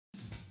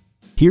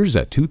Here's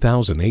a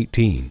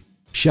 2018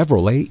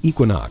 Chevrolet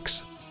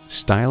Equinox.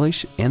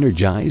 Stylish,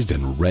 energized,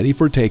 and ready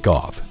for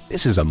takeoff,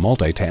 this is a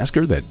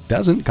multitasker that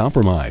doesn't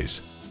compromise.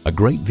 A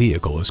great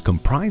vehicle is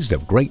comprised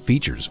of great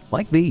features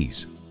like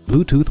these: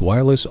 Bluetooth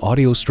wireless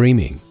audio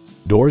streaming,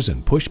 doors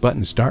and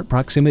push-button start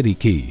proximity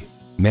key,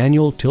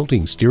 manual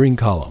tilting steering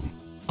column,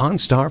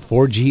 OnStar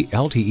 4G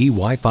LTE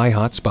Wi-Fi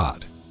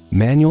hotspot,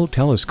 manual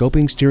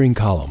telescoping steering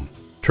column,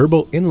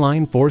 turbo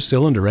inline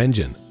 4-cylinder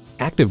engine,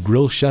 active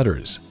grille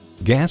shutters,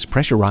 gas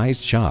pressurized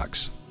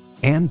shocks,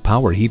 and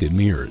power heated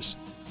mirrors.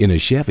 In a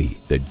Chevy,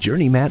 the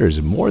journey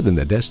matters more than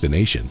the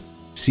destination.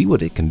 See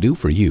what it can do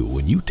for you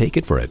when you take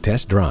it for a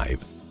test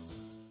drive.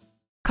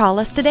 Call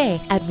us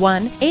today at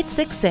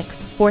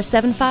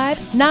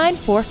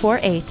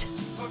 1-866-475-9448.